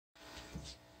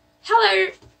Hello.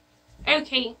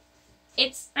 Okay,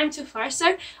 I'm too far,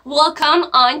 so welcome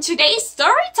on today's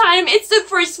story time. It's the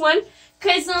first one,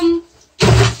 cause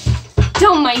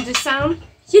don't mind the sound.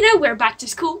 You know, we're back to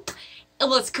school.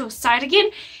 Let's go start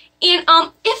again. And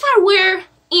if I were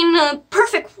in a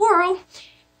perfect world,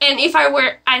 and if I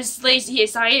were as lazy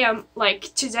as I am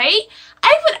like today,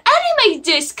 I would animate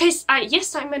this, cause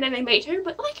yes, I'm an animator,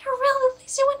 but like a really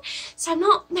lazy one, so I'm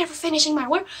never finishing my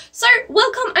work. So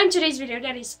welcome on today's video.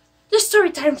 That is the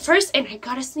story time first, and I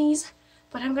gotta sneeze,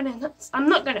 but I'm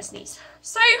not gonna sneeze.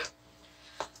 So,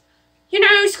 you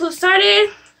know, school started.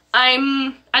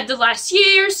 I'm at the last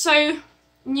year, so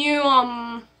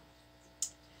new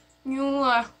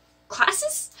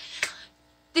classes.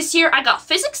 This year I got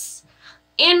physics,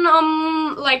 and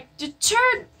like the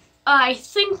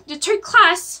third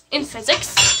class in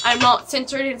physics. I'm not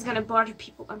centered. It's gonna bother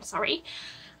people. I'm sorry.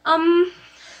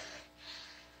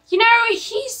 You know,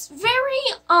 he's very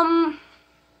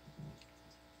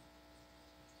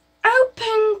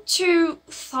open to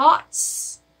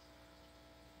thoughts.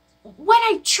 What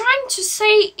I'm trying to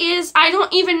say is, I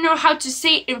don't even know how to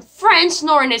say it in French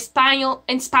nor in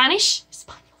Spanish,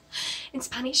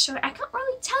 so I can't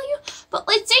really tell you. But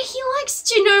let's say he likes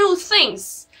to know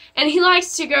things, and he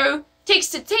likes to go take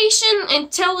citation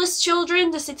and tell his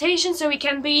children the citation, so we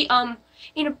can be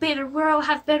in a better world,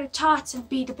 have better thoughts, and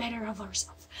be the better of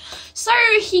ourselves. So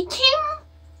he came,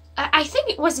 I think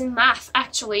it was in math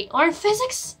actually, or in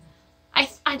physics.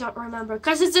 I don't remember,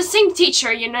 because it's the same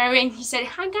teacher, you know, and he said,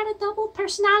 I got a double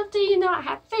personality, you know, I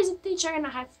have physics teacher and I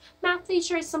have math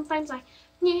teacher, sometimes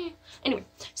yeah. Anyway,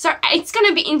 so it's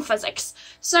gonna be in physics.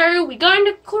 So we go in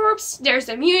the corpse, there's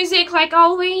the music like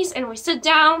always, and we sit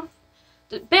down,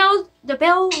 the bell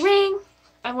ring,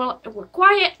 and we're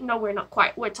quiet. No, we're not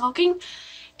quiet, we're talking.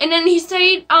 And then he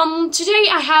said, today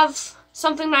I have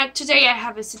something like, today I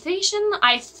have a citation.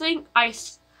 I think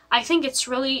it's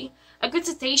really a good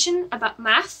citation about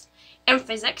math and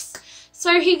physics.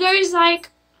 So he goes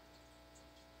like,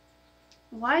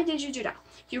 why did you do that?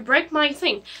 You break my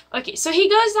thing. Okay, so he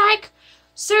goes like,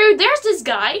 so there's this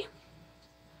guy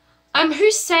who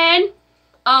said,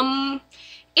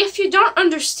 if you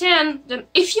understand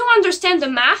the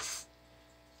math,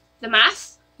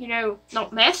 you know,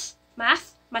 not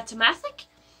mathematic,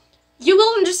 you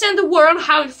will understand the world,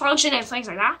 how it functions and things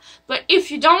like that. But if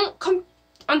you don't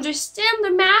understand the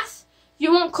math,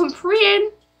 you won't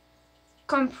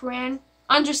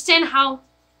understand how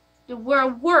the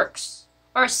world works,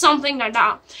 or something like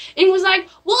that. And it was like,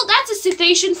 well, that's a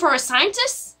citation for a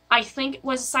scientist. I think it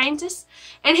was a scientist,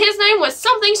 and his name was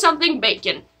something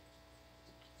Bacon.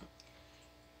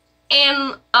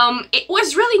 And it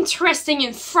was really interesting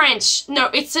in French. No,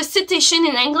 it's a citation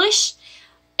in English,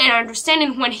 and I understand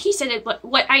it when he said it, but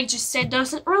what I just said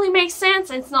doesn't really make sense,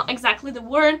 and it's not exactly the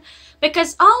word,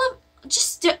 because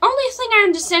the only thing I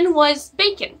understand was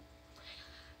bacon.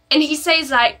 And he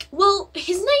says like, well,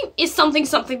 his name is something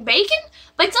bacon,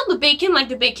 but it's not the bacon like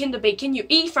the bacon you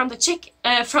eat from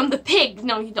the pig.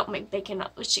 No, you don't make bacon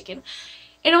out of chicken.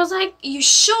 And I was like, you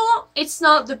sure it's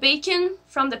not the bacon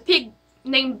from the pig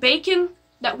named Bacon,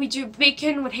 that we do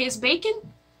bacon with his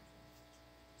bacon?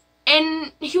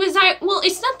 And he was like, well,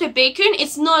 it's not the bacon,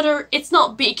 it's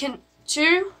not bacon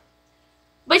too,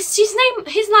 but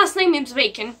his last name is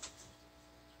Bacon.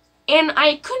 And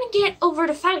I couldn't get over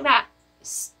the fact that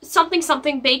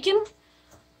something Bacon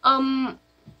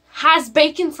has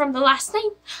bacon from the last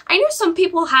name. I know some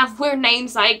people have weird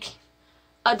names like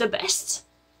the best.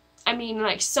 I mean,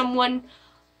 like someone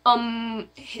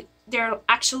their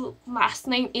actual last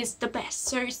name is the best.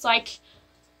 So it's like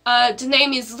the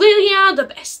name is Lilia the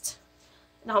best.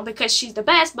 Not because she's the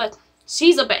best, but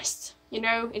she's the best. You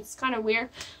know, it's kind of weird.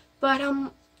 But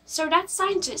so that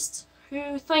scientist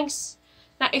who thinks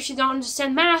that if you don't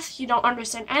understand math, you don't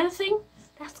understand anything.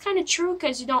 That's kind of true,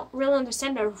 because you don't really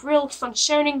understand the real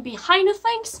functioning behind the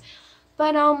things.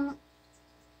 But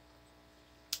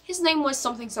his name was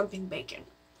something Bacon.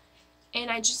 And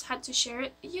I just had to share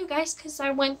it with you guys, because I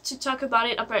went to talk about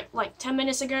it about like 10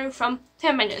 minutes ago from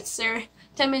 10 minutes. So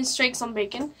 10 minutes straight on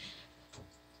bacon.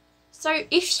 So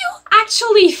if you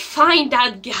actually find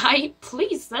that guy,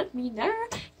 please let me know,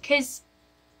 because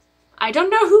I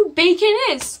don't know who Bacon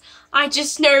is. I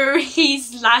just know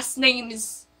his last name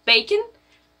is Bacon.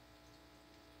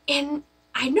 And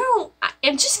I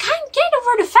just can't get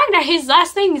over the fact that his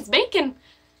last name is Bacon.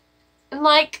 And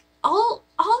like all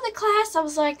the class, I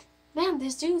was like, man,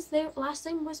 this dude's last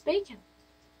name was Bacon.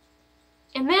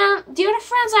 And then the other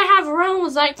friends I have around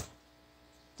was like,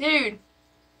 dude,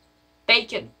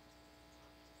 Bacon.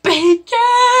 Bacon!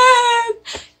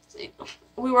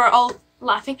 We were all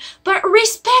laughing. But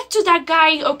respect to that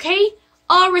guy, okay?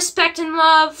 All respect and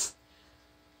love.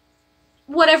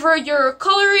 Whatever your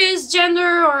color is,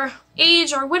 gender, or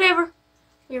age, or whatever.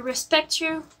 We respect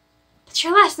you. But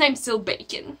your last name's still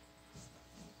Bacon.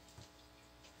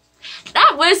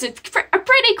 That was a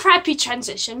pretty crappy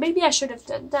transition. Maybe I should have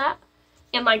done that.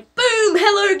 And like, boom,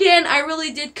 hello again. I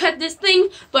really did cut this thing,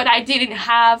 but I didn't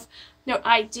have... No,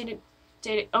 I didn't.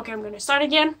 Did it? Okay, I'm gonna start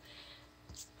again.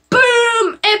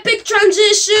 Boom! Epic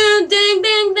transition! Ding,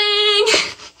 ding, ding!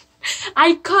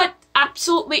 I cut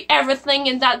absolutely everything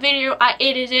in that video. I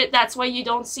edited it. That's why you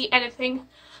don't see anything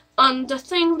on the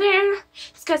thing there.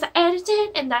 It's because I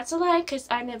edited, and that's a lie, because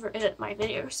I never edit my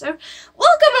videos. So,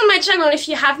 welcome on my channel if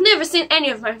you have never seen any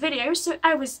of my videos. So,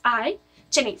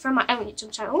 Jenny, from my own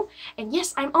YouTube channel. And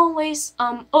yes, I'm always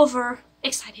over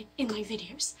excited in my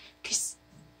videos, because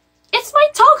it's my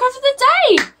talk of the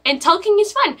day, and talking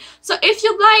is fun. So if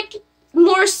you like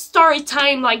more story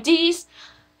time like these,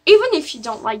 even if you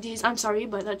don't like these, I'm sorry,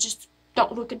 but just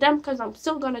don't look at them, because I'm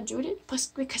still gonna do it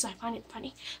because I find it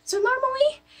funny. So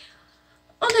normally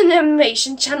on an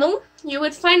animation channel you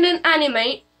would find an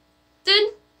animated,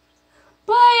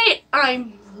 but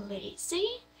I'm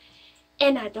lazy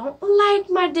and I don't like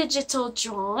my digital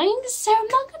drawings, so I'm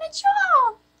not gonna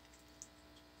draw.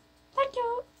 Thank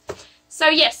you. So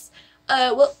yes.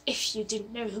 Well, if you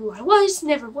didn't know who I was,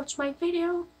 never watched my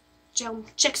video,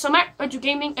 check some out. I do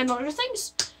gaming and other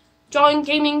things. Drawing,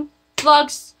 gaming,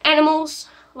 vlogs, animals.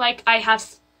 Like I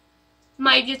have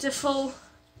my beautiful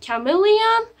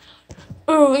chameleon.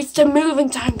 Oh, it's the moving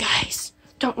time, guys.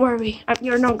 Don't worry,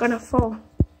 you're not gonna fall.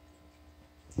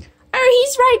 Oh,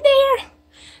 he's right there.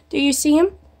 Do you see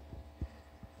him?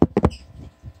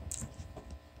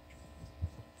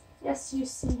 Yes, you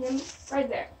see him right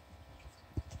there.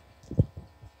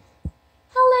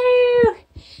 Hello!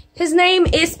 His name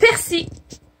is Percy.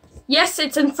 Yes,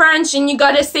 it's in French and you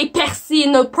gotta say Percy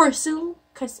and no Persil,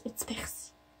 because it's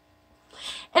Percy.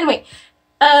 Anyway,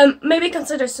 maybe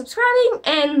consider subscribing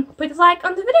and put a like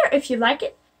on the video if you like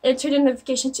it. And turn the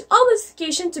notification to all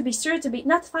notifications to be sure to be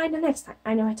notified the next time.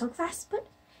 I know I talk fast, but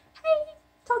hey,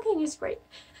 talking is great.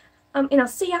 And I'll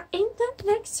see ya in the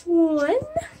next one.